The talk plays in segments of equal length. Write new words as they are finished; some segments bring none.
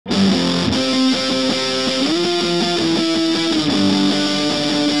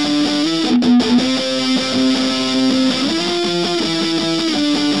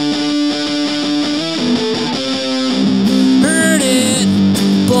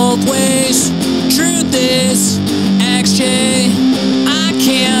both ways. Truth is, XJ, I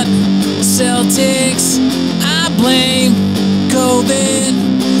can't. Celtics, I blame COVID.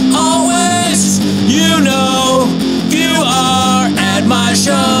 Always, you know, you are at my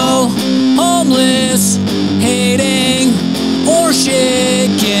show. Homeless, hating, or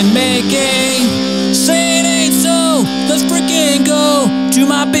shaking, making. Say it ain't so, let's freaking go to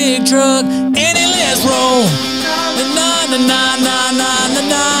my big truck and let's roll. Na na na na na na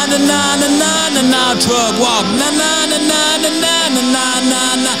na na na na na na na truck walk. Na na na na na na na na na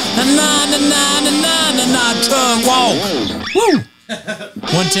na na na na na na na truck walk. Woo!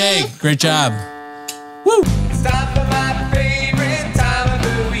 One take, great job. Woo! It's time for my favorite time of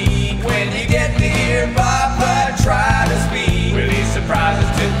the week. When you get to hear Papa try to speak, will he surprise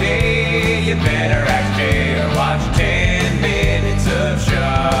us today? You better ask Jay or watch 10 Minutes of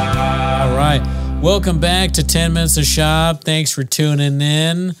Schaub. All right. Welcome back to 10 Minutes of Schaub. Thanks for tuning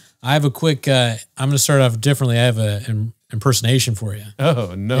in. I have a quick, I'm going to start off differently. I have an impersonation for you.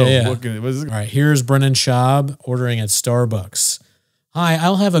 Oh, no. Yeah. What is it? All right. Here's Brendan Schaub ordering at Starbucks. Hi,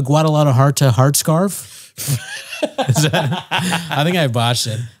 I'll have a Guadalajara heart scarf. I think I botched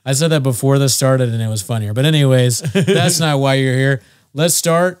it. I said that before this started and it was funnier. But anyways, that's not why you're here. Let's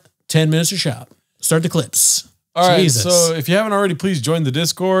start 10 Minutes of Schaub. Start the clips. All right, Jesus. so if you haven't already, please join the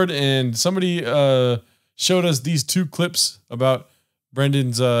Discord. And somebody showed us these two clips about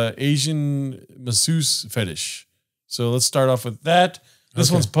Brendan's Asian masseuse fetish. So let's start off with that. This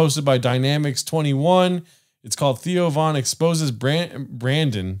one's posted by Dynamics21. It's called Theo Von exposes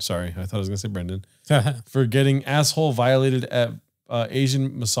Brandon. Sorry, I thought I was going to say Brendan. For getting asshole violated at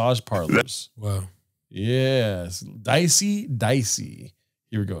Asian massage parlors. Whoa. Yes. Dicey.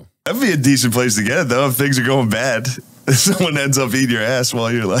 Here we go. That'd be a decent place to get it, though, if things are going bad. If someone ends up eating your ass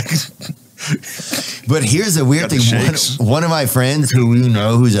while you're like... But here's the weird thing. One of my friends who you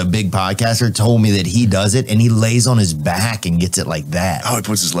know, who's a big podcaster, told me that he does it, and he lays on his back and gets it like that. Oh, he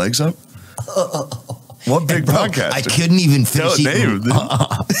puts his legs up? What big podcaster? I couldn't even finish eating.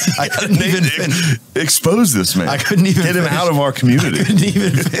 I couldn't even finish. Expose this man. I couldn't even get him out of our community. I couldn't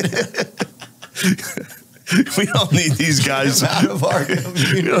even finish. We don't need these guys out of our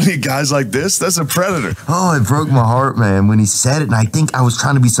community. We don't need guys like this. That's a predator. Oh, it broke my heart, man, when he said it. And I think I was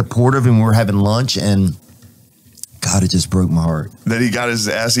trying to be supportive, and we were having lunch, and God, it just broke my heart. Then he got his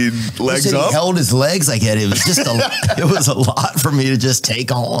assy legs up. He held his legs like that. It was just it was a lot for me to just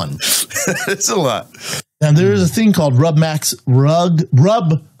take on. It's a lot. Now there is a thing called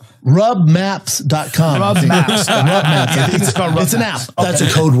rubmaps.com. Rub Maps. I think it's called Rub It's an app. That's a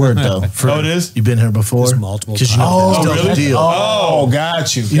code word, though. Oh, it is? You've been here before? There's multiple Because times. you know really? deal. Oh,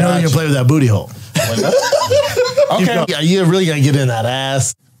 got you. You know you're going to play with that booty hole. Okay. Yeah, you really got to get in that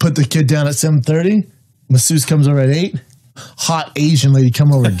ass. Put the kid down at 7:30. Masseuse comes over at 8. Hot Asian lady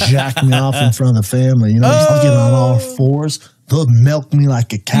come over, jack me off in front of the family. You know, I'll get on all fours. They'll milk me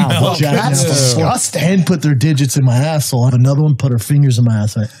like a cow. Milk, that's disgusting. And put their digits in my asshole. Another one put her fingers in my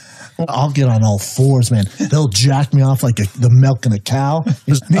ass. I'll get on all fours, man. They'll jack me off like the milk in a cow.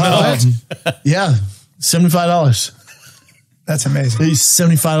 Yeah, $75. That's amazing.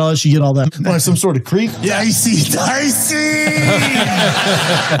 $75, you get all that. Like some sort of creep. Dicey.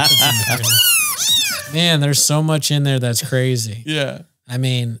 Man, there's so much in there that's crazy. Yeah. I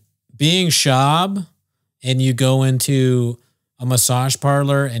mean, being Schaub and you go into a massage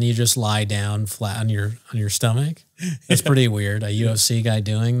parlor and you just lie down flat on your stomach. It's pretty weird. A UFC guy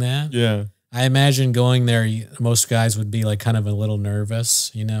doing that. Yeah. I imagine going there, most guys would be like kind of a little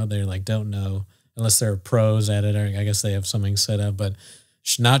nervous. You know, they're like, don't know unless they're pros at it, or I guess they have something set up, but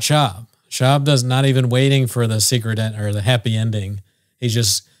not Schaub. Schaub does not even waiting for the secret or the happy ending. He's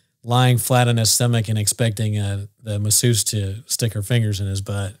just lying flat on his stomach and expecting the masseuse to stick her fingers in his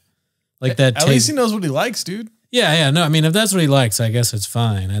butt. Like that. At least he knows what he likes, dude. Yeah. No, I mean, if that's what he likes, I guess it's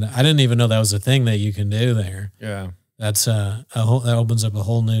fine. I didn't even know that was a thing that you can do there. Yeah. That's that opens up a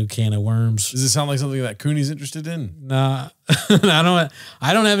whole new can of worms. Does it sound like something that Cooney's interested in? Nah, I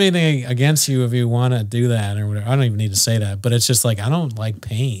don't have anything against you if you want to do that or whatever. I don't even need to say that, but it's just like, I don't like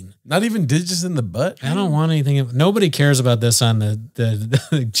pain. Not even digits in the butt? I don't want anything. Nobody cares about this on the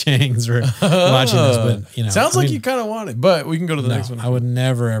Changs or watching this, but you know. Sounds like you kind of want it, but we can go to the next one. I would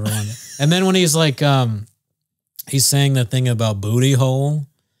never ever want it. And then when he's like, he's saying the thing about booty hole.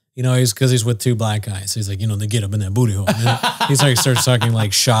 You know, because he's with two black guys. He's like, you know, they get up in that booty hole. He's like, starts talking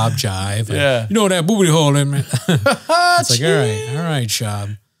like Schaub jive. Like, yeah. You know that booty hole in me. It's like, all right,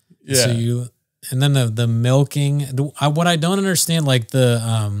 Schaub. Yeah. And then the milking. What I don't understand, like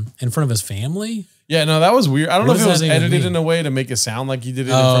the in front of his family. Yeah, no, that was weird. I don't know What if it does was that even edited mean? in a way to make it sound like he did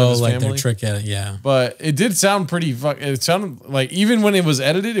it in front of his like family. their trick at it. Yeah. But it did sound pretty it sounded like, even when it was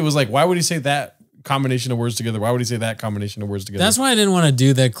edited, it was like, why would he say that combination of words together? Why would he say that combination of words together? That's why I didn't want to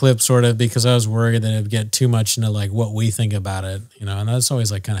do that clip, sort of, because I was worried that it'd get too much into like what we think about it, you know, and that's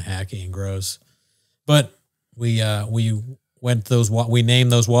always like kind of hacky and gross. But we went we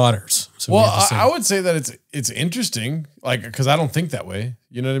named those waters. So well, I would say that it's interesting, like, because I don't think that way.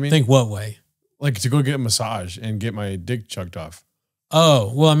 You know what I mean? think what way? Like to go get a massage and get my dick chucked off.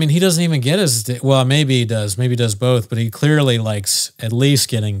 Oh, well, I mean, he doesn't even get his well, maybe he does. Maybe he does both, but he clearly likes at least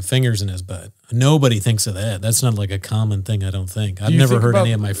getting fingers in his butt. Nobody thinks of that. That's not like a common thing, I don't think. I've never heard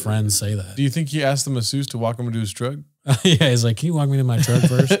any of my friends say that. Do you think he asked the masseuse to walk him into his truck? Yeah, he's like, can you walk me to my truck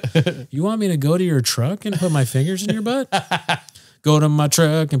first? You want me to go to your truck and put my fingers in your butt? Go to my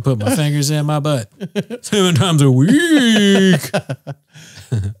truck and put my fingers in my butt 7 times a week.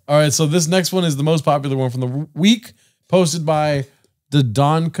 All right, so this next one is the most popular one from the week, posted by the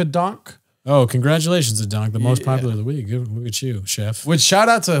Donkadonk. Oh, congratulations, Donk, the most popular of the week. Look at you, chef. Which shout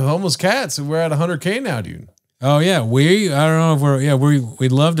out to Homeless Cats. We're at 100K now, dude. Oh yeah, I don't know if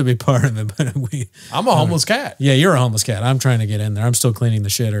we'd love to be part of it, but I'm a homeless cat. Yeah, you're a homeless cat. I'm trying to get in there. I'm still cleaning the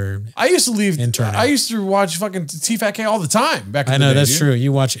shitter. I used to leave. Interning. I used to watch fucking T-Fat-K all the time back in I the know day, that's dude. true.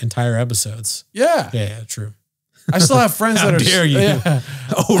 You watch entire episodes. Yeah. Yeah, true. I still have friends that are. Dare you? Yeah.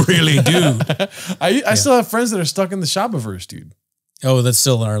 Oh, really, dude? I still have friends that are stuck in the Shopaverse, dude. Oh, that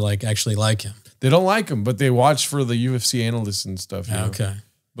still are like actually like him. They don't like him, but they watch for the UFC analysts and stuff. You know? Okay.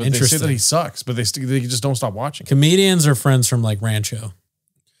 But they say that he sucks, but they just don't stop watching. Comedians are friends from like Rancho.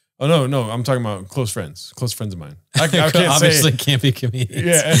 Oh no, I'm talking about close friends of mine. I can't Obviously say. can't be comedians.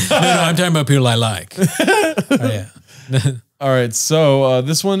 Yeah. no, I'm talking about people I like. Oh, yeah. All right, so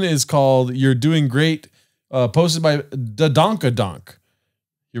this one is called "You're Doing Great," posted by the Donkadonk.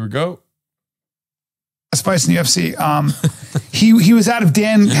 Here we go. Spice in the UFC. He was out of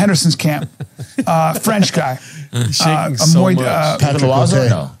Dan Henderson's camp. French guy. He's shaking so much. Patrick Cote.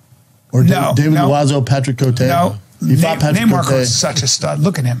 No. Or No, David no. Loiseau, Patrick Cote. No. He fought Patrick Neymar Cote. is such a stud.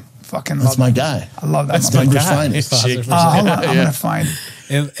 Look at him. Fucking That's love my him. guy. I love that. That's my motherfucker. guy. Finest. Positive Hold on, I'm Yeah. gonna find.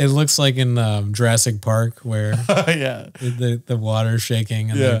 It looks like in Jurassic Park where Yeah. the water's shaking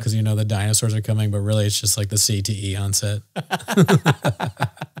Yeah. because you know the dinosaurs are coming, but really it's just like the CTE on set.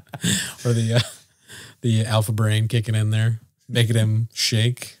 Or the alpha brain kicking in there, making him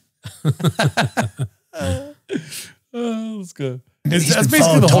shake. Oh, that's good. That's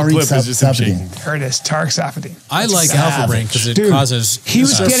basically the whole Tariq clip is just him shaking. Safdie. There it is. Tarek Safadine. I like alpha brain because it Dude, causes He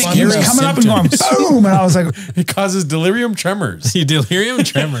was coming up and going boom, and I was like, It causes delirium tremors. the delirium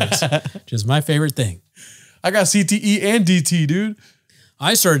tremors, which is my favorite thing. I got CTE and DT, dude.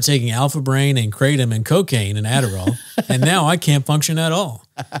 I started taking alpha brain and kratom and cocaine and Adderall, and now I can't function at all.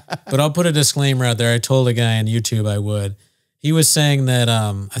 But I'll put a disclaimer out there. I told a guy on YouTube I would. He was saying that,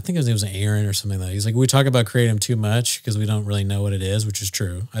 I think his name was Aaron or something like that. He's like, we talk about kratom too much because we don't really know what it is, which is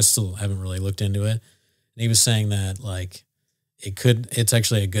true. I still haven't really looked into it. And he was saying that like it's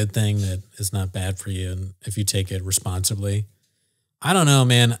actually a good thing, that it's not bad for you and if you take it responsibly. I don't know,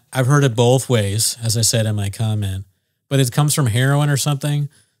 man. I've heard it both ways, as I said in my comment, but it comes from heroin or something.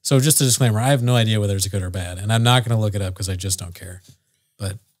 So just a disclaimer, I have no idea whether it's good or bad, and I'm not going to look it up because I just don't care.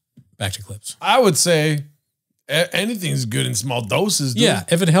 But back to clips. I would say anything's good in small doses, dude. Yeah,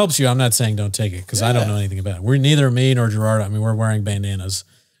 if it helps you, I'm not saying don't take it because I don't know anything about it. We're neither me nor Gerardo. I mean, we're wearing bandanas.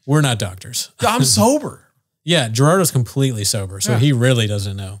 We're not doctors. I'm sober. Yeah, Gerardo's completely sober, so he really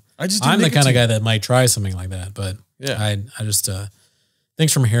doesn't know. I'm the kind of guy that might try something like that, but Yeah. I just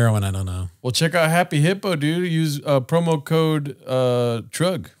things from heroin, I don't know. Well, check out Happy Hippo, dude. Use promo code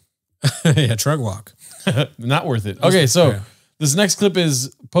TRUG. Yeah, Trug Walk. Not worth it. Okay, so this next clip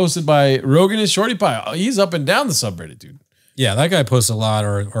is posted by Rogan and Shorty Pie. He's up and down the subreddit, dude. Yeah, that guy posts a lot,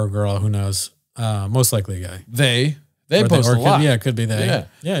 or a girl, who knows? Most likely a guy. They Or post a lot. Yeah, it could be they. Yeah.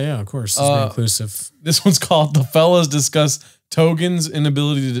 Yeah, of course. It's be inclusive. This one's called "The Fellas Discuss Togan's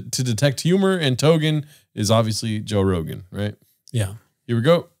Inability to Detect Humor," and Togan is obviously Joe Rogan, right? Yeah. Here we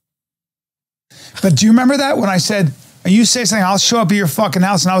go. but do you remember that when I said, you say something, I'll show up at your fucking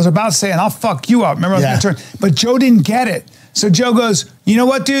house, and I was about to say, and I'll fuck you up. Remember, I was Yeah. gonna turn, but Joe didn't get it. So Joe goes, you know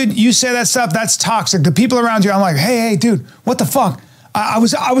what, dude? You say that stuff, that's toxic. The people around you, I'm like, hey, dude, what the fuck? I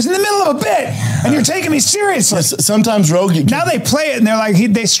was in the middle of a bit, and you're taking me seriously. Sometimes Rogan. Now they play it and they're like,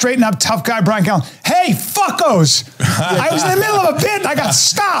 they straighten up tough guy Brian Callen. Hey, fuckos! I was in the middle of a bit and I got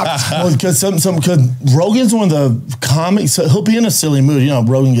stopped. Well, because cause Rogan's one of the comics. So he'll be in a silly mood. You know,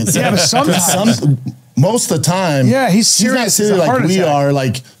 Rogan gets. Yeah, but sometimes. Most of the time. Yeah, he's not serious. silly It's a like heart we attack. are.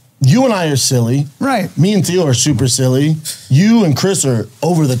 Like You and I are silly. Right. Me and Theo are super silly. You and Chris are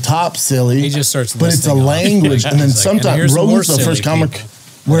over the top silly. He just starts But it's a listing off. language. And then He's like, sometimes here's more Rogan's the silly first comic people.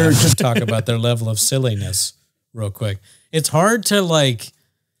 where Let's talk about their level of silliness real quick. It's hard to like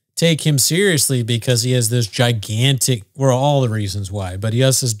take him seriously because he has this gigantic, well, all the reasons why, but he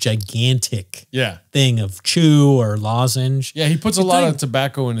has this gigantic thing of chew or lozenge. Yeah, he puts a lot of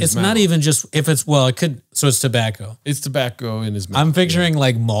tobacco in his mouth. It's not even just if it's, well, it could, so it's tobacco. It's tobacco in his mouth. I'm picturing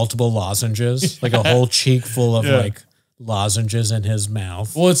like multiple lozenges, like a whole cheek full of like lozenges in his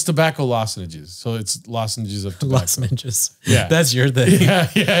mouth. Well, it's tobacco lozenges. So it's lozenges of tobacco. Lozenges. Yeah. That's your thing.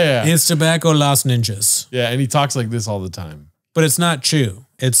 Yeah. It's tobacco lozenges. Yeah, and he talks like this all the time. But it's not chew.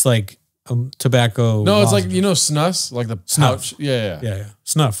 It's like tobacco. No, it's lozenge. like, you know, snus, like the Snuff. pouch. Yeah.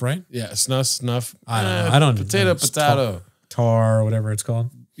 Snuff, right? Yeah, snuff. I don't know. I don't Potato. Tar or whatever it's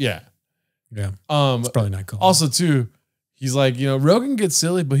called. Yeah. Yeah. It's probably not called. Also, too, he's like, you know, Rogan gets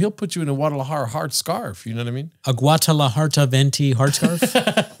silly, but he'll put you in a Guadalajara heart scarf. You know what I mean? A Guadalajara Venti heart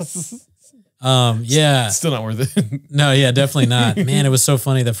scarf. Yeah. Still not worth it. No, yeah, definitely not. Man, it was so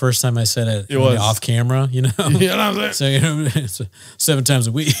funny the first time I said it. It was. Off camera, you know? You know what I'm saying? So, you know, it's 7 times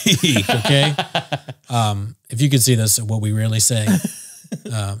a week, okay? If you could see this, what we really say.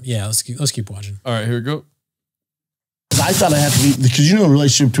 Yeah, let's keep watching. All right, here we go. I thought I had to be, because you know the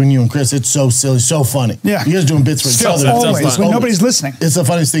relationship between you and Chris, it's so silly, so funny. Yeah. You guys doing bits for each Still, other. always, when nobody's listening. It's the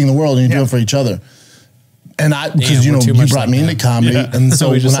funniest thing in the world, and you do it for each other. And I, because you know, you brought me into comedy, and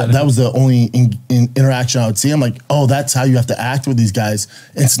so that was the only interaction I would see. I'm like, oh, that's how you have to act with these guys.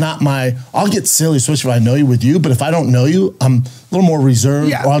 It's not I'll get silly, especially if I know you with you, but if I don't know you, I'm a little more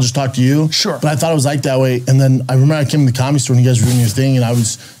reserved, or I'll just talk to you. Sure. But I thought it was like that way. And then I remember I came to the comedy store and you guys were doing your thing, and I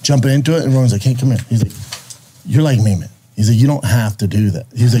was jumping into it, and everyone was like, hey, come here. He's like, you're like me, man. He's like, you don't have to do that.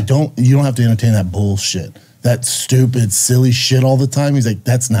 He's like, you don't have to entertain that bullshit, that stupid, silly shit all the time. He's like,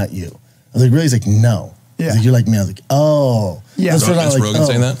 that's not you. I was like, really? He's like, no. Yeah. He's like, you're like me. I was like, oh. Yeah. That's Rogan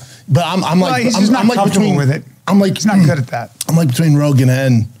saying that? But I'm like, he's just not like comfortable between, with it. I'm like, He's not good at that. I'm like between Rogan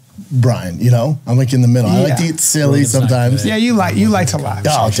and Brian, you know? I'm like in the middle. I like to get silly Rogan's not sometimes. good. Yeah, you like to laugh.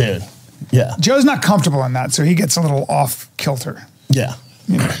 Oh, dude. Yeah. Joe's not comfortable in that, so he gets a little off kilter. Yeah.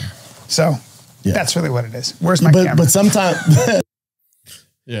 You know? So Yeah. that's really what it is. Where's my camera? But sometimes,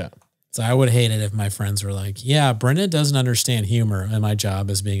 Yeah. So I would hate it if my friends were like, yeah, Brendan doesn't understand humor and my job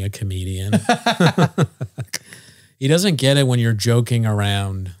is being a comedian. He doesn't get it when you're joking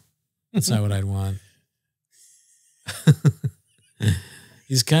around. That's not what I'd want.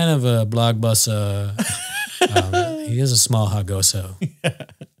 He's kind of a blockbuster. He is a small hagoso.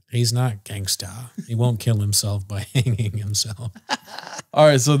 He's not gangsta. He won't kill himself by hanging himself. All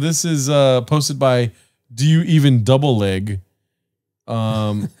right, so this is posted by Do You Even Double Leg?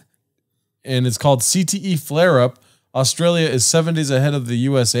 And it's called CTE Flare Up. Australia is 7 days ahead of the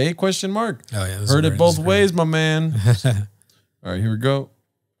USA? Question mark. Oh yeah, Heard it both ways, my man. All right, here we go.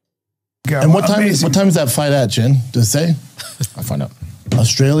 and what time is that fight at, Jen? Does it say? I'll find out.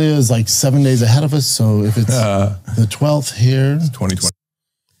 Australia is like 7 days ahead of us. So if it's the 12th here. 2020.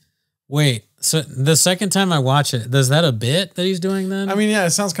 Wait, so the second time I watch it, is that a bit that he's doing then? I mean, yeah,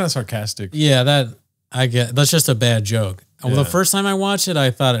 it sounds kind of sarcastic. Yeah, that I get. That's just a bad joke. Well, Yeah. the first time I watched it, I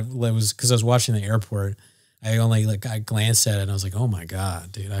thought it was because I was watching the airport. I glanced at it and I was like, oh my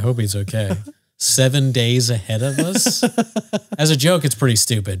God, dude, I hope he's okay. 7 days ahead of us. As a joke, it's pretty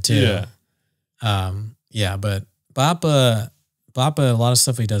stupid too. Yeah. Yeah, but BAPA, a lot of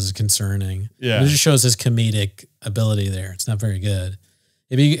stuff he does is concerning. Yeah. It just shows his comedic ability there. It's not very good.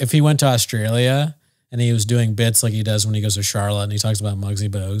 If he went to Australia and he was doing bits like he does when he goes to Charlotte and he talks about Muggsy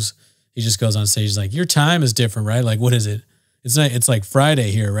Bogues, he just goes on stage, he's like, your time is different, right? Like, what is it? It's like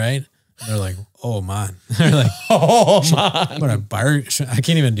Friday here, right? And they're like, oh man. They're like, Oh, man. what a bar. I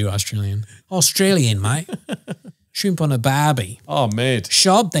can't even do Australian, mate. Shrimp on a barbie. Oh, mate.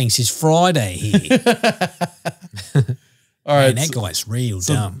 Schaub thinks it's Friday here. All right. Man, that guy's real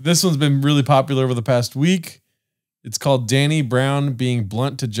dumb. This one's been really popular over the past week. It's called Danny Brown being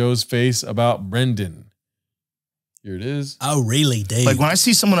blunt to Joe's face about Brendan. Here it is. Oh, really, dude? Like when I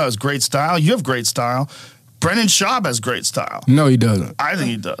see someone who has great style, you have great style. Brendan Schaub has great style. No, he doesn't. I think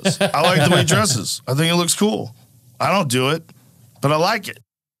he does. I like the way he dresses. I think it looks cool. I don't do it, but I like it.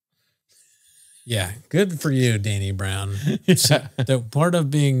 Yeah, good for you, Danny Brown. So, the part of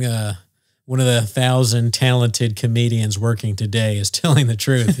being one of the 1,000 talented comedians working today is telling the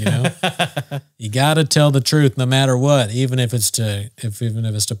truth. You know, you got to tell the truth no matter what, even if it's to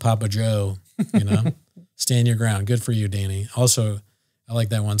Papa Joe. You know, stand your ground. Good for you, Danny. Also, I like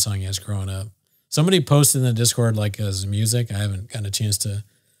that one song he has growing up. Somebody posted in the Discord like his music. I haven't gotten a chance to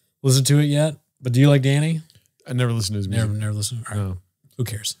listen to it yet. But do you like Danny? I never listened to his music. Never listened. All right. No. Who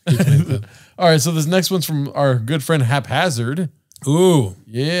cares? Keep playing the clip. All right, so this next one's from our good friend Haphazard. Ooh.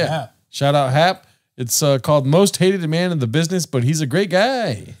 Yeah. Shout out Hap. It's called Most Hated Man in the Business, but he's a great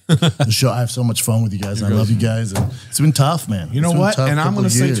guy. The show, I have so much fun with you guys. I love you guys. And it's been tough, man. You know It's been a what? tough And I'm couple going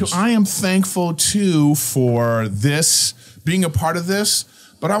to of say years. too, I am thankful too for this, being a part of this.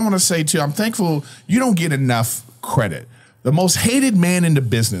 But I want to say too, I'm thankful you don't get enough credit. The most hated man in the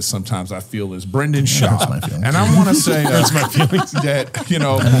business sometimes I feel is Brendan Schaub. my feelings. And I want to say that's my feelings that, you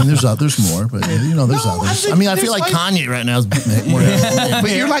know. I mean, there's more, but you know, there's No, others. I I mean, I think feel like there's Kanye right now is more. But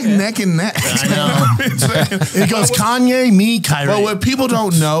you're like neck and neck. I know. It goes Kanye, me, Kyrie. But what people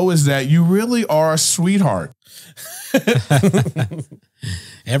don't know is that you really are a sweetheart.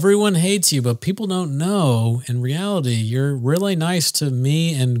 Everyone hates you, but people don't know. In reality, you're really nice to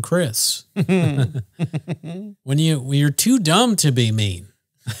me and Chris. when you're too dumb to be mean.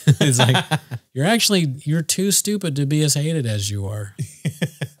 It's like you're too stupid to be as hated as you are.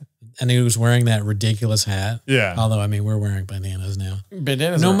 And he was wearing that ridiculous hat. Yeah. Although, I mean, we're wearing bananas now.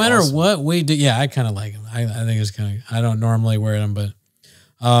 Bananas No are matter awesome. what we do, yeah, I kind of like him. I think it's kind of. I don't normally wear them, but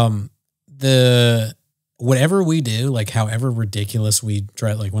whatever we do, like however ridiculous we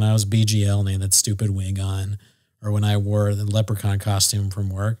try, like when I was BGL and they had that stupid wig on, or when I wore the leprechaun costume from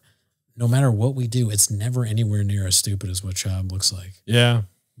work, no matter what we do, it's never anywhere near as stupid as what Schaub looks like. Yeah.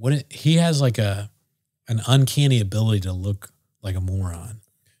 He has like an uncanny ability to look like a moron.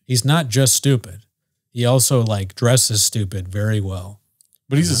 He's not just stupid. He also like dresses stupid very well.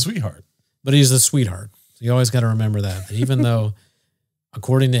 But he's a sweetheart. But he's a sweetheart. So you always got to remember that even though,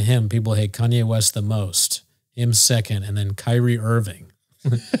 according to him, people hate Kanye West the most, him second, and then Kyrie Irving,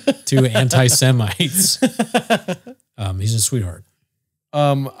 two anti-Semites. He's a sweetheart.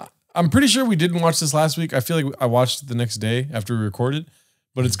 I'm pretty sure we didn't watch this last week. I feel like I watched it the next day after we recorded.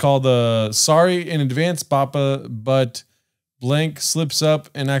 But it's called Sorry in Advance, BAPA, but blank slips up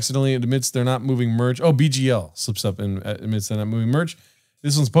and accidentally admits they're not moving merch. Oh, BGL slips up and admits they're not moving merch.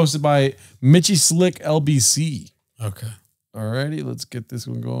 This one's posted by Mitchy Slick LBC. Okay. Alrighty, let's get this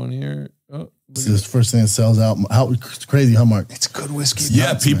one going here. Oh, This is the first thing that sells out. It's crazy how much. It's good whiskey.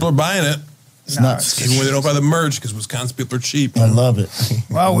 Yeah, people are buying it. It's nuts. Even when they don't buy the merch, because Wisconsin people are cheap. I love it.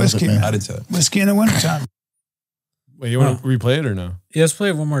 Wow, whiskey. man. I did too. Whiskey in the wintertime. Wait, you want to replay it or no? Yeah, let's play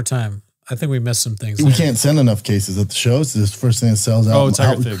it one more time. I think we missed some things. We there. can't send enough cases at the shows. This is the first thing that sells out. Oh,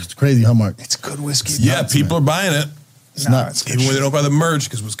 Tiger Thing. It's crazy how much. It's good whiskey. Yeah, people are buying it. It's nuts. Even when they don't buy the merch,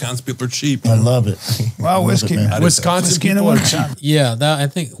 because Wisconsin people are cheap. I love it. Wow, whiskey. man. I did Wisconsin Whiskey in the people are wintertime. Yeah, I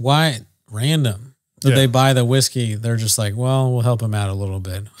think why random. Did Yeah. they buy the whiskey? They're just like, well, we'll help them out a little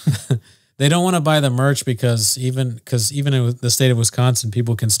bit. They don't want to buy the merch because even in the state of Wisconsin,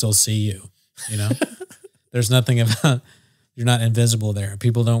 people can still see you. You know, there's nothing about you're not invisible there.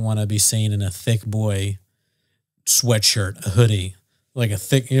 People don't want to be seen in a thick boy sweatshirt, a hoodie, like a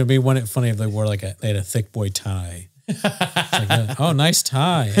thick. It'd be funny if they wore they had a thick boy tie. It's like, oh, nice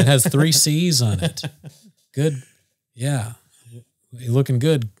tie. It has 3 C's on it. Good. Yeah. You're looking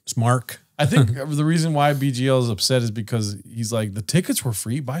good, Mark. I think the reason why BGL is upset is because he's like, the tickets were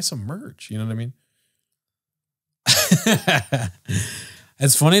free. Buy some merch. You know what I mean?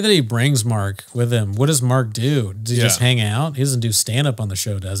 It's funny that he brings Mark with him. What does Mark do? Does he just Yeah. hang out? He doesn't do stand-up on the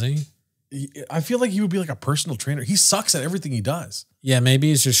show, does he? I feel like he would be like a personal trainer. He sucks at everything he does. Yeah, maybe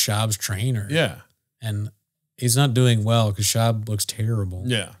he's just Schaub's trainer. Yeah. And he's not doing well because Schaub looks terrible.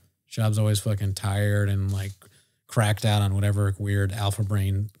 Yeah. Schaub's always fucking tired and like cracked out on whatever weird alpha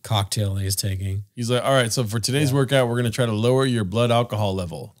brain cocktail he's taking. He's like, all right, so for today's workout, we're going to try to lower your blood alcohol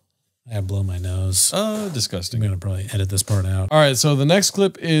level. I blow my nose. Disgusting. I'm going to probably edit this part out. All right, so the next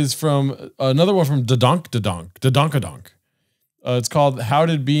clip is from another one from Dadonkadonk. It's called How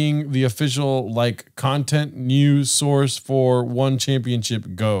Did Being the Official Content News Source for One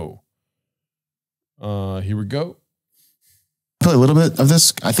Championship Go? Here we go. Play a little bit of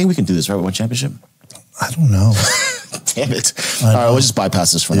this. I think we can do this, right? With One Championship? I don't know. Damn it. All right, we'll just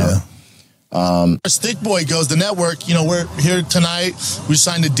bypass this for now. Stick Boy goes, the network, we're here tonight. We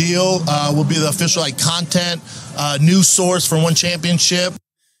signed a deal. We'll be the official content news source for One Championship.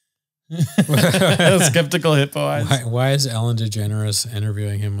 Skeptical hippo eyes. Why is Ellen DeGeneres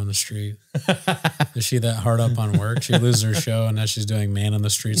interviewing him on the street? Is she that hard up on work? She loses her show and now she's doing man on the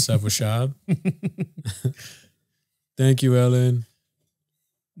street stuff with Schaub. Thank you, Ellen.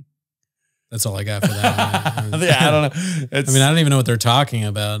 That's all I got for that. Yeah, I don't know. I don't even know what they're talking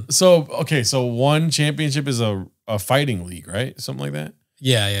about. So One Championship is a fighting league, right? Something like that?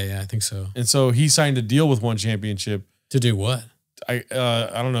 Yeah, I think so. And so he signed a deal with One Championship. To do what? I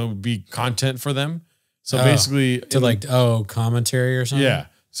don't know, be content for them. So basically to commentary or something. Yeah.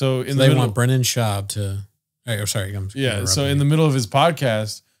 So they want Brendan Schaub to Hey, I'm sorry. Yeah. So in the middle of his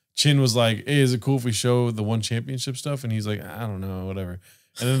podcast, Chin was like, "Hey, is it cool if we show the one championship stuff?" And he's like, "I don't know, whatever."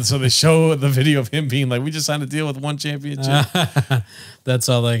 And then so they show the video of him being like, "We just signed a deal with one championship." That's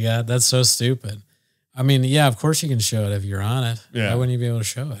all they got. That's so stupid. I mean, yeah, of course you can show it if you're on it. Yeah. Why wouldn't you be able to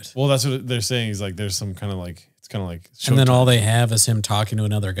show it? Well, that's what they're saying. He's like, there's some kind of like, it's kind of like, and then all they have is him talking to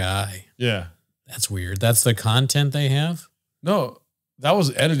another guy. Yeah. That's weird. That's the content they have? No, that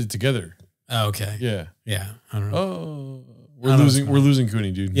was edited together. Oh, okay. Yeah. Yeah. I don't know. Oh, we're losing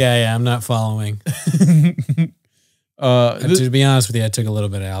Cooney, dude. Yeah, I'm not following. To be honest with you, I took a little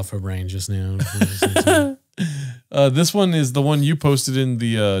bit of alpha brain just now. This one is the one you posted in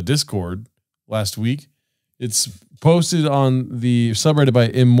the Discord last week. It's posted on the subreddit by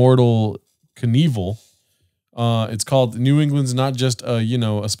Immortal Knievel. It's called "New England's Not Just a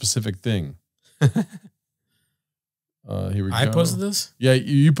specific thing." Here we go. I posted this? Yeah,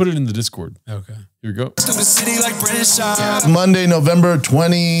 you put it in the Discord. Okay. Here we go. Monday, November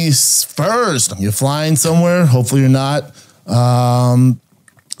 21st. You're flying somewhere. Hopefully you're not. I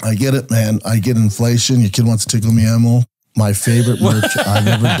get it, man. I get inflation. Your kid wants to tickle me, Emil. My favorite merch I've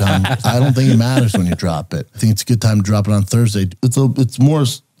ever done. I don't think it matters when you drop it. I think it's a good time to drop it on Thursday. It's more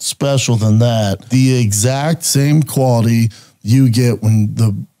special than that. The exact same quality you get when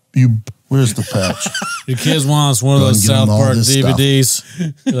where's the patch? Your kids wants one of those South Park DVDs.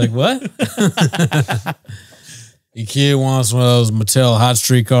 You're like, what? Your kid wants one of those Mattel hot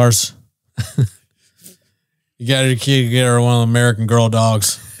street cars. You got your kid, get her one of the American Girl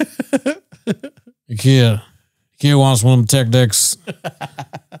dogs. Your kid wants one of them Tech Deck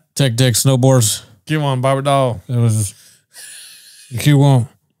snowboards. Kid want Barbie doll. Your kid wants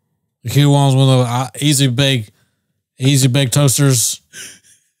one of the easy bake toasters.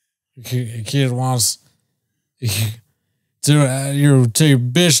 Your kid wants to your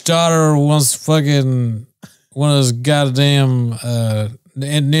bitch daughter wants fucking one of those goddamn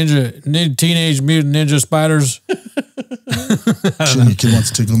teenage mutant ninja spiders. Your kid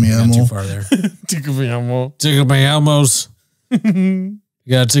wants to tickle me, Elmo. Too far there. Tickle me, Elmo. Tickle me, Elmos. You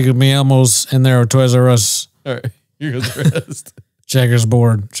got Tickle me, Elmos in there with Toys R Us. All right, here goes the rest. Checkers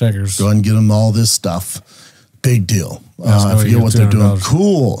board, checkers. Go ahead and get them all this stuff. Big deal. I forget what they're doing.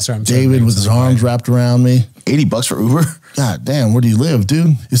 Cool. David with his arms wrapped around me. $80 for Uber? God damn, where do you live,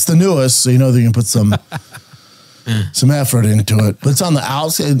 dude? It's the newest, so you know they can put some effort into it. But it's on the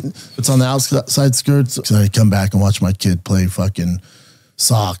outside. It's on the outside skirts. So I come back and watch my kid play fucking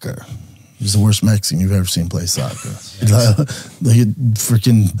soccer. He's the worst Mexican you've ever seen play soccer. He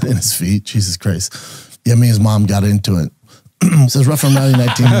freaking in his feet. Jesus Christ. Yeah, me and his mom got into it. It says Rough from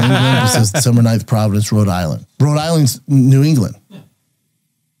 1919 New England. It says December 9th, Providence, Rhode Island. Rhode Island's New England. Yeah,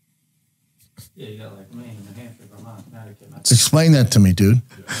 you got like Maine, New Hampshire, Vermont, Connecticut. Explain that to me, dude.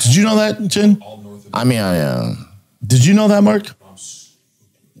 Did you know that, Jen? I mean, did you know that, Mark?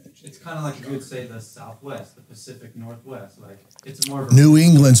 It's kind of like you would say the Southwest, the Pacific Northwest. Like it's more of a New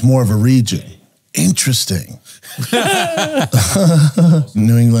England's more of a region. Interesting.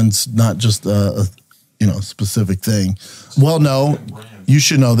 New England's not just a specific thing. Well, no, you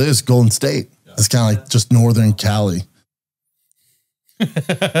should know this. Golden State. It's kind of like just Northern Cali. For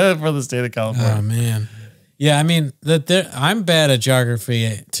the state of California. Oh, man. Yeah, I mean, I'm bad at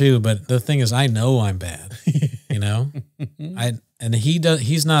geography too, but the thing is, I know I'm bad. You know,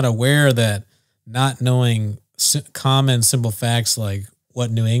 he's not aware that not knowing common simple facts like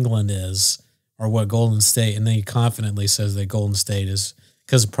what New England is or what Golden State, and then he confidently says that Golden State is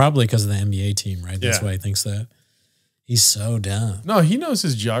probably because of the NBA team, right? That's why he thinks that. He's so dumb. No, he knows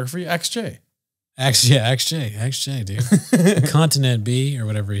his geography. XJ, dude. Continent B or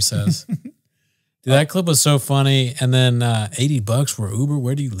whatever he says. Dude, that clip was so funny. And then $80 for Uber.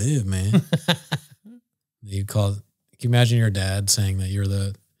 Where do you live, man? Can you imagine your dad saying that you're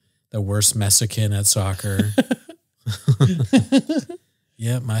the worst Mexican at soccer?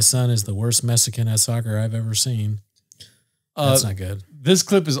 Yeah, my son is the worst Mexican at soccer I've ever seen. That's not good. This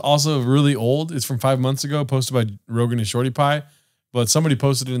clip is also really old. It's from 5 months ago, posted by Rogan and Shorty Pie. But somebody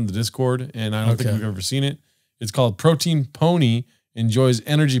posted it in the Discord, and I don't think we've ever seen it. It's called Protein Pony Enjoys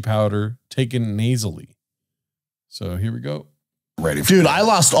Energy Powder Taken Nasally. So here we go. Dude, I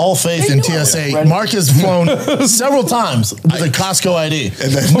lost all faith in TSA. Mark has flown several times with a Costco ID.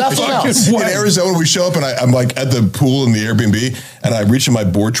 And then nothing else. In Arizona, we show up and I'm like at the pool in the Airbnb, and I reach in my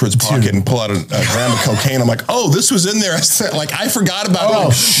board shorts pocket and pull out a gram of cocaine. I'm like, oh, this was in there. I forgot about it.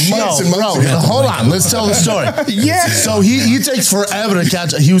 Months and months ago. Hold on. Let's tell the story. Yeah. So he takes forever to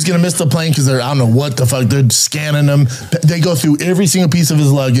catch. He was going to miss the plane because I don't know what the fuck. They're scanning him. They go through every single piece of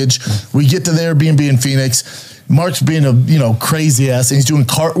his luggage. We get to the Airbnb in Phoenix. Mark's being a crazy ass, and he's doing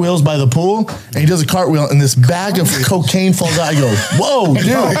cartwheels by the pool, and he does a cartwheel, and this bag of cocaine falls out. I go, whoa,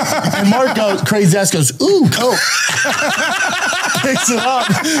 dude. And Mark goes, crazy ass goes, ooh, coke. Picks it up.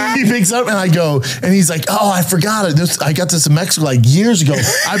 He picks it up, and I go, and he's like, oh, I forgot it. I got this in Mexico like years ago.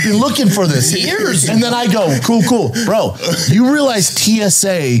 I've been looking for this years. And then I go, cool. Bro, you realize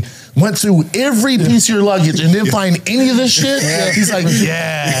TSA went through every piece of your luggage and didn't find any of this shit? Yeah. He's like,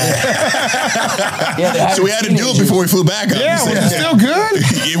 yeah. So we had to do it before we flew back. Yeah, was it still good?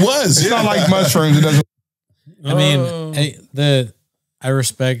 It was. It's not like mushrooms. It doesn't. I mean, I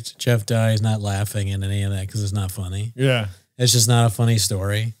respect Jeff Dye's not laughing in any of that because it's not funny. Yeah. It's just not a funny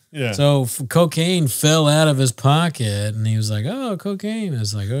story. Yeah. So cocaine fell out of his pocket and he was like, oh, cocaine. I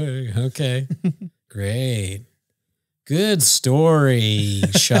was like, oh, okay. Great. Good story,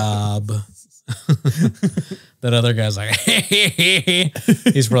 Schaub. That other guy's like,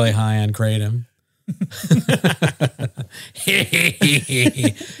 he's probably high on Kratom.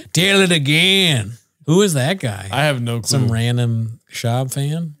 Tell it again. Who is that guy? I have no clue. Some random Schaub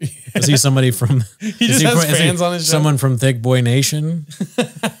fan? Is he somebody from? He just has fans on his show. Someone from Thick Boy Nation?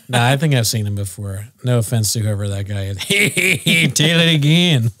 Nah, I think I've seen him before. No offense to whoever that guy is. Tell it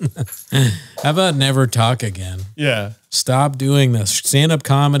again. How about never talk again? Yeah. Stop doing this. Stand-up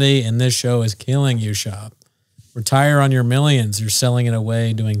comedy in this show is killing you, Schaub. Retire on your millions. You're selling it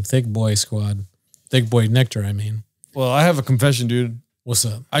away doing Thick Boy Squad. Thick Boy Nectar, I mean. Well, I have a confession, dude. What's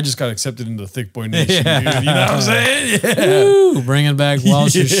up? I just got accepted into the Thick Boy Nation, dude. You know what I'm saying? Yeah. Woo, bringing back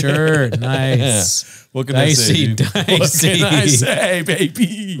Walsh's shirt. Nice. Yeah. What can I say, dude? Dicey. What can I say,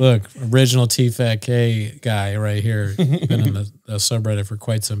 baby? Look, original T-Fat-K guy right here. Been in the subreddit for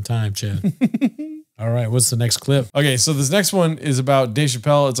quite some time, Chad. All right, what's the next clip? Okay, so this next one is about Dave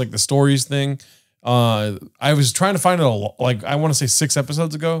Chappelle. It's like the stories thing. I was trying to find it I want to say 6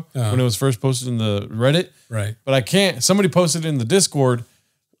 episodes ago when it was first posted in the Reddit. Right. But I can't. Somebody posted it in the Discord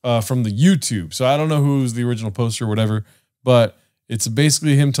from the YouTube. So I don't know who's the original poster or whatever. But it's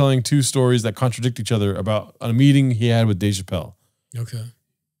basically him telling 2 stories that contradict each other about a meeting he had with Dave Chappelle. Okay.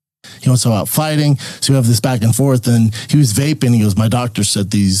 He wants to talk about fighting. So we have this back and forth. And he was vaping. He goes, my doctor said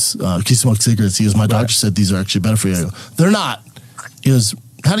these, he smoked cigarettes. He goes, my doctor said these are actually better for you. I go, they're not. He goes,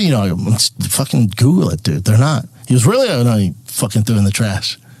 how do you know? I go, fucking Google it, dude. They're not. He goes, really? I go, no, he fucking threw in the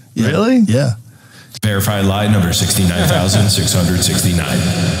trash. Yeah. Really? Yeah. Verified lie number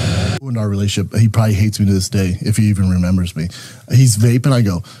 69,669. In our relationship, he probably hates me to this day, if he even remembers me. He's vaping. I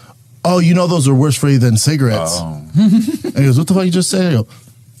go, oh, you know those are worse for you than cigarettes. Oh. And he goes, what the fuck you just say? I go,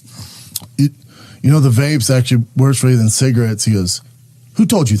 you know the vape's actually worse for you than cigarettes. He goes, who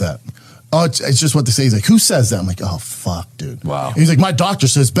told you that? Oh, it's just what they say. He's like, who says that? I'm like, oh, fuck, dude. Wow. And he's like, my doctor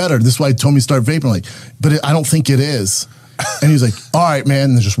says better. This is why he told me to start vaping. I'm like, but I don't think it is. And he's like, all right, man.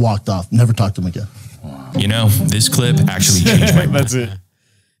 And then just walked off. Never talked to him again. You know, this clip actually changed my mind. That's it.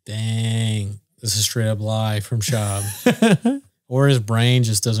 Dang. This is a straight up lie from Schaub. Or his brain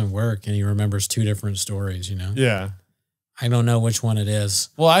just doesn't work and he remembers 2 different stories, you know? Yeah. I don't know which one it is.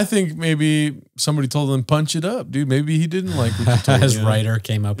 Well, I think maybe somebody told him punch it up, dude. Maybe he didn't like what you told His him. writer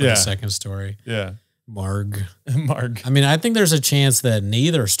came up with a second story. Yeah. Marg. Marg. I mean, I think there's a chance that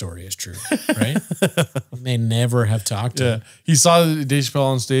neither story is true, right? He may never have talked to him. He saw Dave Chappelle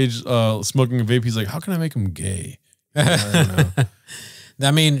on stage smoking a vape. He's like, how can I make him gay? I don't know.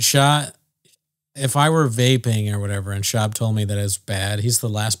 I mean, if I were vaping or whatever and Schaub told me that it's bad, he's the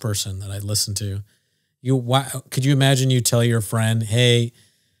last person that I'd listen to. Could you imagine you tell your friend, hey,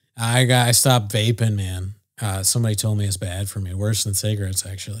 I stopped vaping, man. Somebody told me it's bad for me. Worse than cigarettes,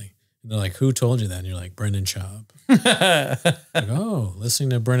 actually. And they're like, who told you that? And you're like, Brendan Schaub. Like, oh, listening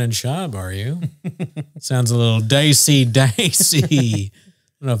to Brendan Schaub, are you? Sounds a little dicey. I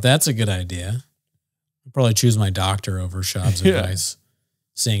don't know if that's a good idea. I'd probably choose my doctor over Schaub's advice.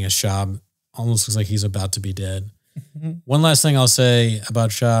 Seeing as Schaub almost looks like he's about to be dead. One last thing I'll say about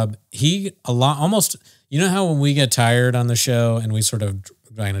Schaub. Almost, you know how when we get tired on the show and we sort of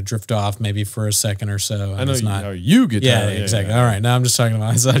kind of drift off maybe for a second or so. I know how you get tired. Yeah, exactly. All right. Now I'm just talking about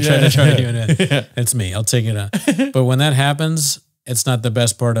myself. I'm trying to do it. It's me. I'll take it out. But when that happens, it's not the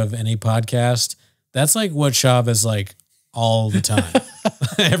best part of any podcast. That's like what Schaub is like all the time.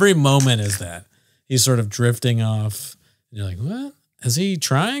 Every moment is that. He's sort of drifting off. And you're like, what? Is he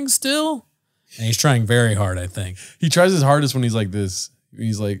trying still? And he's trying very hard, I think. He tries his hardest when he's like this.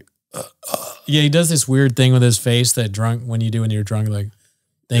 He's like, yeah, he does this weird thing with his face that when you're drunk, like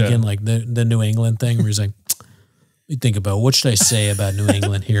thinking like the New England thing where he's like, you think about what should I say about New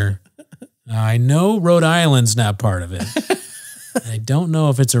England here? I know Rhode Island's not part of it. I don't know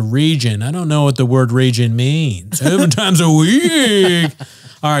if it's a region. I don't know what the word region means. 7 times a week.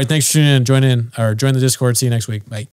 All right. Thanks for tuning in. Join the Discord. See you next week. Bye.